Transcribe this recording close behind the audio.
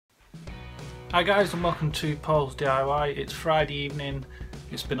Hi guys, and welcome to Paul's DIY. It's Friday evening.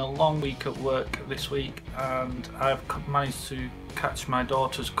 It's been a long week at work this week and I've managed to catch my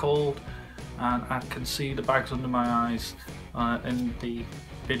daughter's cold, and I can see the bags under my eyes in the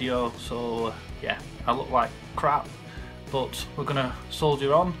video, so yeah, I look like crap, but we're gonna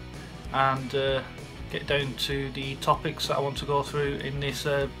soldier on and get down to the topics that I want to go through in this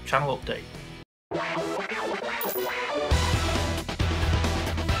channel update.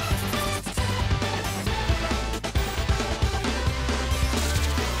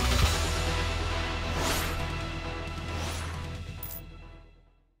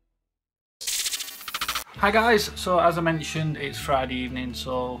 Hi guys, so as I mentioned, it's Friday evening,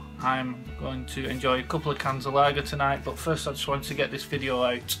 so I'm going to enjoy a couple of cans of lager tonight, but first I just wanted to get this video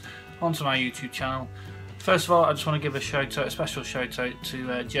out onto my YouTube channel. First of all, I just want to give a shout out, a special shout out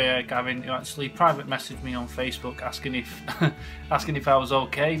to J.A. Gavin, who actually private messaged me on Facebook asking if asking if I was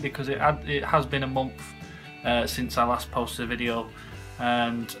okay, because it has been a month since I last posted a video,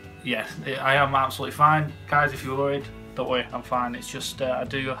 and yeah, I am absolutely fine. Guys, if you're worried, don't worry, I'm fine. It's just I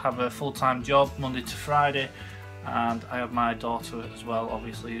do have a full-time job Monday to Friday, and I have my daughter as well,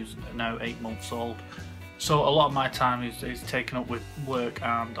 obviously, who's now 8 months old. So a lot of my time is taken up with work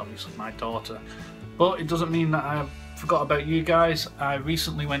and obviously my daughter. But it doesn't mean that I forgot about you guys. I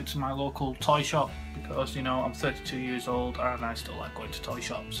recently went to my local toy shop because, you know, I'm 32 years old and I still like going to toy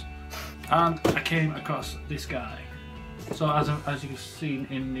shops. And I came across this guy. So as you've seen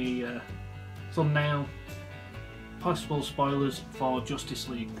in the thumbnail, possible spoilers for Justice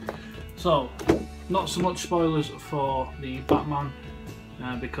League. So, not so much spoilers for the Batman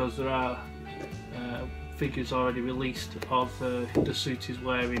because there are figures already released of the suit he's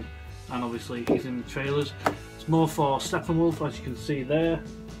wearing, and obviously he's in the trailers. It's more for Steppenwolf, as you can see there.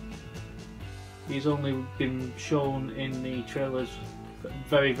 He's only been shown in the trailers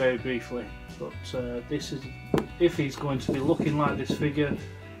very briefly, but this is, if he's going to be looking like this figure,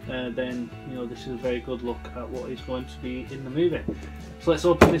 then you know, this is a very good look at what is going to be in the movie. So let's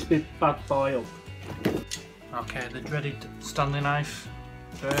open this big bad boy up. Okay, the dreaded Stanley knife.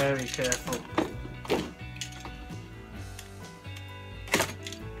 Very careful.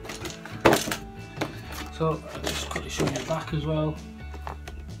 So I'll just quickly show you the back as well.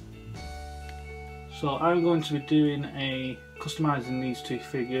 So I'm going to be doing customizing these two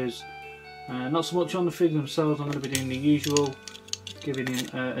figures. Not so much on the figures themselves. I'm going to be doing the usual, giving him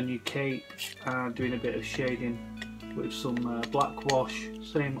a new cape and doing a bit of shading with some black wash.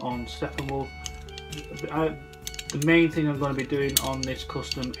 Same on Steppenwolf. The main thing I'm going to be doing on this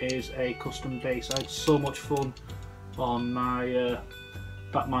custom is a custom base. I had so much fun on my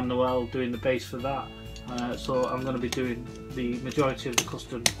Batman Noel doing the base for that, so I'm going to be doing the majority of the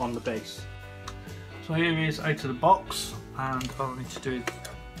custom on the base. So here he is out of the box, and all I need to do is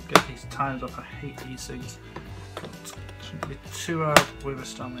get these tines off. I hate these things. Shouldn't be too hard with a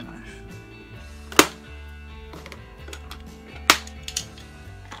Stanley knife.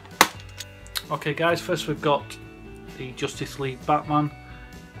 Okay guys, first we've got the Justice League Batman.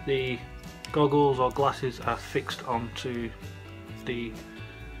 The goggles or glasses are fixed onto the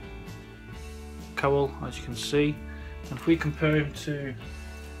cowl, as you can see, and if we compare him to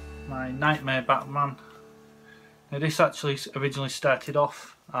my Nightmare Batman, now this actually originally started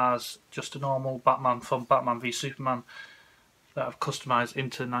off as just a normal Batman from Batman v Superman that I've customised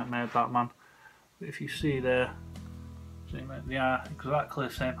into Nightmare Batman. But if you see there, they are exactly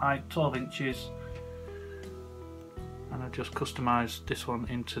the same height, 12 inches, and I've just customised this one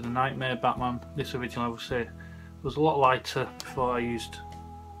into the Nightmare Batman. This originally, I would say, was a lot lighter before I used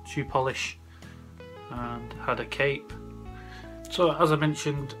shoe polish and had a cape. So as I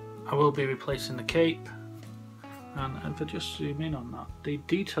mentioned, I will be replacing the cape, and if I just zoom in on that, the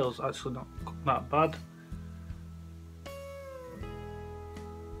details are actually not that bad.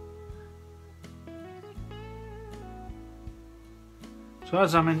 So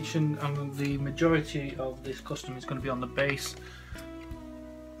as I mentioned, the majority of this custom is going to be on the base.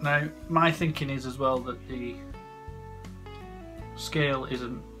 Now my thinking is as well that the scale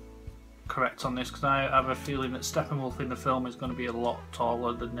isn't correct on this, because I have a feeling that Steppenwolf in the film is going to be a lot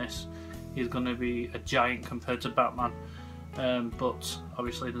taller than this. He's going to be a giant compared to Batman, but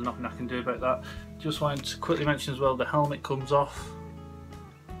obviously there's nothing I can do about that. Just wanted to quickly mention as well, the helmet comes off,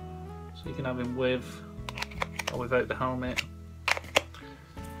 so you can have him with or without the helmet.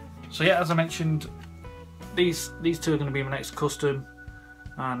 So yeah, as I mentioned, these two are going to be my next custom,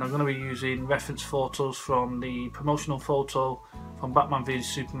 and I'm going to be using reference photos from the promotional photo from Batman v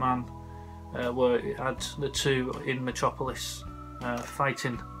Superman, where it had the two in Metropolis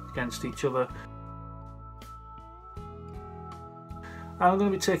fighting against each other. I'm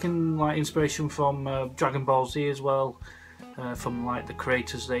going to be taking like inspiration from Dragon Ball Z as well, from like the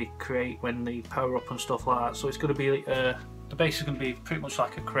creators they create when they power up and stuff like that. So it's going to be the base is going to be pretty much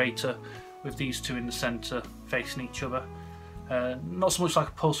like a crater with these two in the centre facing each other. Not so much like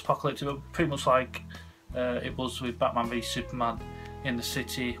a post-apocalyptic, but pretty much like it was with Batman v Superman in the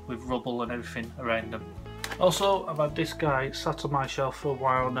city with rubble and everything around them. Also, I've had this guy sat on my shelf for a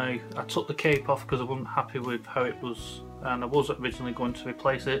while now. I took the cape off because I wasn't happy with how it was, and I was originally going to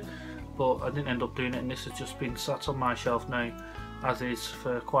replace it, but I didn't end up doing it, and this has just been sat on my shelf now as is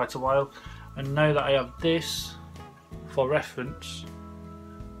for quite a while. And now that I have this for reference,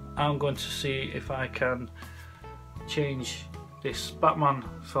 I'm going to see if I can change this Batman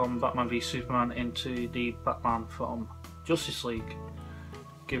from Batman v Superman into the Batman from Justice League,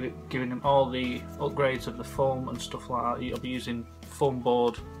 giving him all the upgrades of the foam and stuff like that. I'll be using foam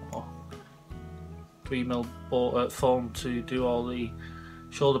board or 3mm foam to do all the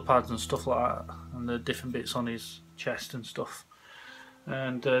shoulder pads and stuff like that, and the different bits on his chest and stuff,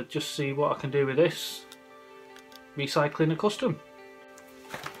 and just see what I can do with this, recycling a custom.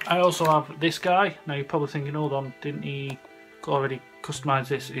 I also have this guy. Now you're probably thinking, hold on, didn't he already customise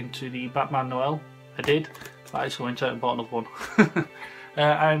this into the Batman Noel? I did, but I just went out and bought another one.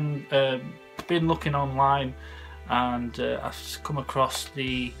 I've been looking online, and I've come across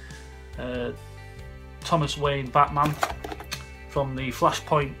the Thomas Wayne Batman from the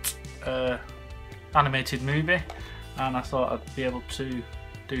Flashpoint animated movie, and I thought I'd be able to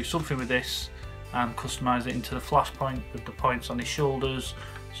do something with this and customise it into the Flashpoint with the points on his shoulders.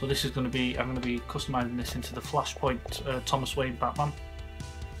 So this is going to be, I'm going to be customising this into the Flashpoint Thomas Wayne Batman.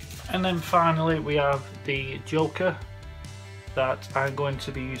 And then finally we have the Joker, that I'm going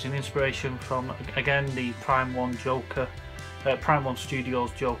to be using inspiration from, again, the Prime 1 Joker, Prime 1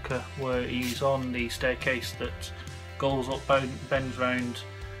 Studios Joker, where he's on the staircase that goes up, bends round,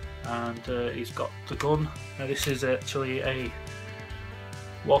 and he's got the gun. Now this is actually a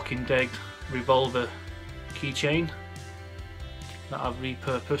Walking Dead revolver keychain that I've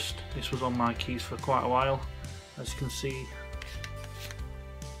repurposed. This was on my keys for quite a while, as you can see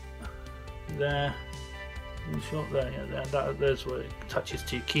there. There, yeah, there's where it attaches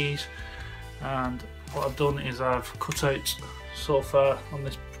to your keys. And what I've done is I've cut out, so far on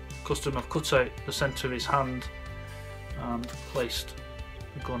this custom, I've cut out the centre of his hand and placed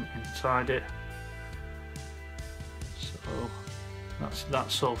the gun inside it. So that's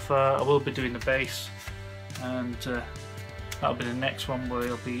that so far. I will be doing the base, and that'll be the next one, where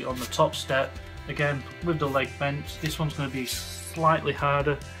he'll be on the top step again with the leg bent. This one's going to be slightly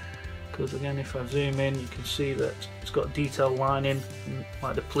harder, because again, if I zoom in, you can see that it's got detail lining,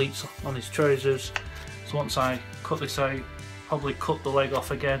 like the pleats on his trousers. So once I cut this out, probably cut the leg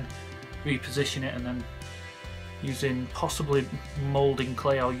off again, reposition it, and then using possibly moulding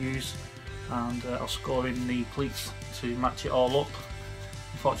clay I'll use, and I'll score in the pleats to match it all up.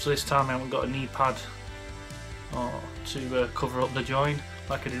 Unfortunately this time I haven't got a knee pad to cover up the join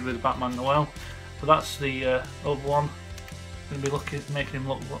like I did with Batman Noel. But that's the other one. I'm going to be making him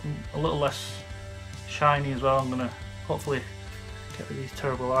look a little less shiny as well. I'm going to hopefully get rid of these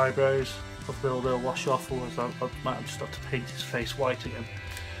terrible eyebrows. Hopefully they'll wash off, otherwise I might just have to paint his face white again.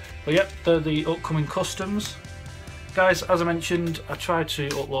 But yep, they're the upcoming customs. Guys, as I mentioned, I try to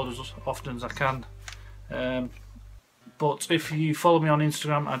upload as often as I can. But if you follow me on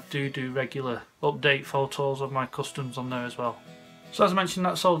Instagram, I do regular update photos of my customs on there as well. So as I mentioned,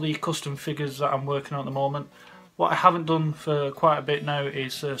 that's all the custom figures that I'm working on at the moment. What I haven't done for quite a bit now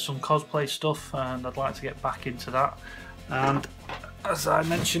is some cosplay stuff, and I'd like to get back into that. And as I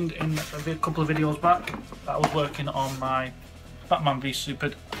mentioned in a couple of videos back, I was working on my Batman v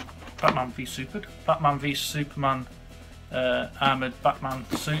Superman armoured Batman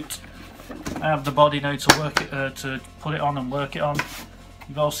suit. I have the body now to work it, to put it on and work it on.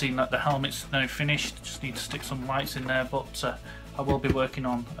 You've all seen that the helmet's now finished, just need to stick some lights in there, but I will be working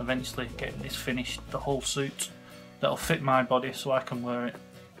on eventually getting this finished, the whole suit, that'll fit my body so I can wear it.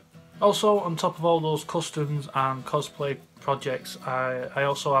 Also, on top of all those customs and cosplay projects, I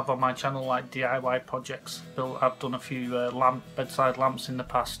also have on my channel like DIY projects. I've done a few bedside lamps in the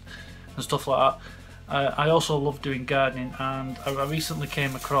past and stuff like that. I also love doing gardening, and I recently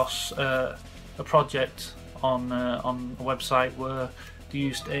came across a project on a website where they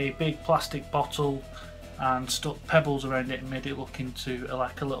used a big plastic bottle and stuck pebbles around it and made it look into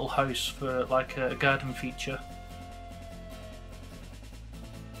like a little house for like a garden feature.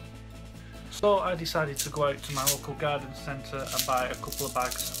 So I decided to go out to my local garden centre and buy a couple of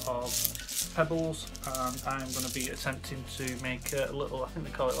bags of pebbles, and I'm going to be attempting to make a little, I think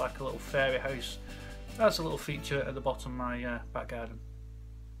they call it like a little fairy house. That's a little feature at the bottom of my back garden.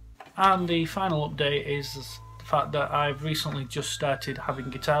 And the final update is the fact that I've recently just started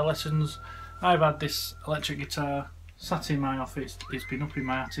having guitar lessons. I've had this electric guitar sat in my office, it's been up in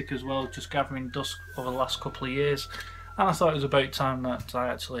my attic as well, just gathering dust over the last couple of years, and I thought it was about time that I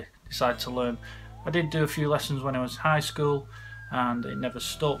actually decided to learn. I did do a few lessons when I was in high school and it never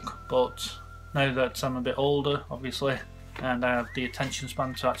stuck, but now that I'm a bit older obviously and I have the attention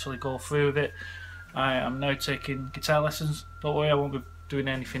span to actually go through with it, I am now taking guitar lessons. Don't worry, I won't be doing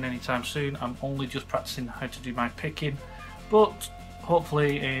anything anytime soon, I'm only just practicing how to do my picking, but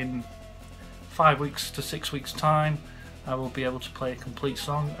hopefully in 5 weeks to 6 weeks time I will be able to play a complete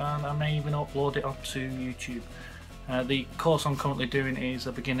song, and I may even upload it onto YouTube. The course I'm currently doing is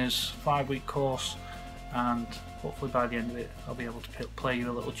a beginner's 5-week course, and hopefully by the end of it I'll be able to play you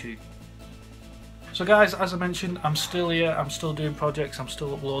a little tune. So guys, as I mentioned, I'm still here, I'm still doing projects, I'm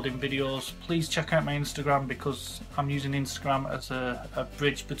still uploading videos. Please check out my Instagram because I'm using Instagram as a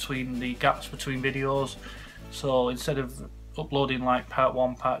bridge between the gaps between videos. So instead of uploading like part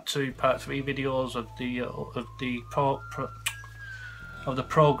 1, part 2, part 3 videos of the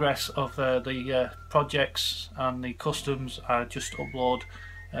progress of the projects and the customs, I just upload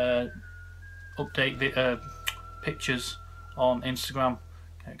pictures on Instagram.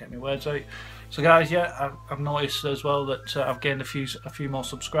 Can't get my words out. So guys, yeah, I've noticed as well that I've gained a few more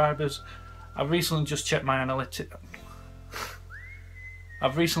subscribers. I've recently just checked my analytics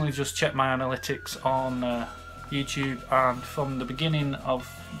on YouTube, and from the beginning of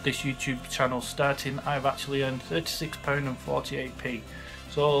this YouTube channel starting, I've actually earned £36.48.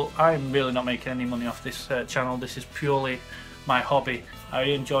 So I'm really not making any money off this channel. This is purely my hobby. I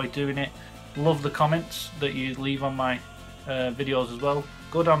enjoy doing it. Love the comments that you leave on my videos as well,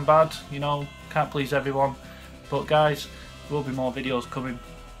 good and bad, you know, can't please everyone, but guys, there will be more videos coming.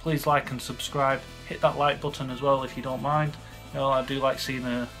 Please like and subscribe, hit that like button as well if you don't mind. You know, I do like seeing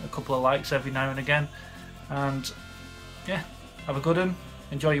a couple of likes every now and again. And yeah, have a good one,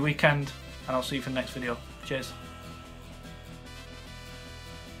 enjoy your weekend, and I'll see you for the next video. Cheers.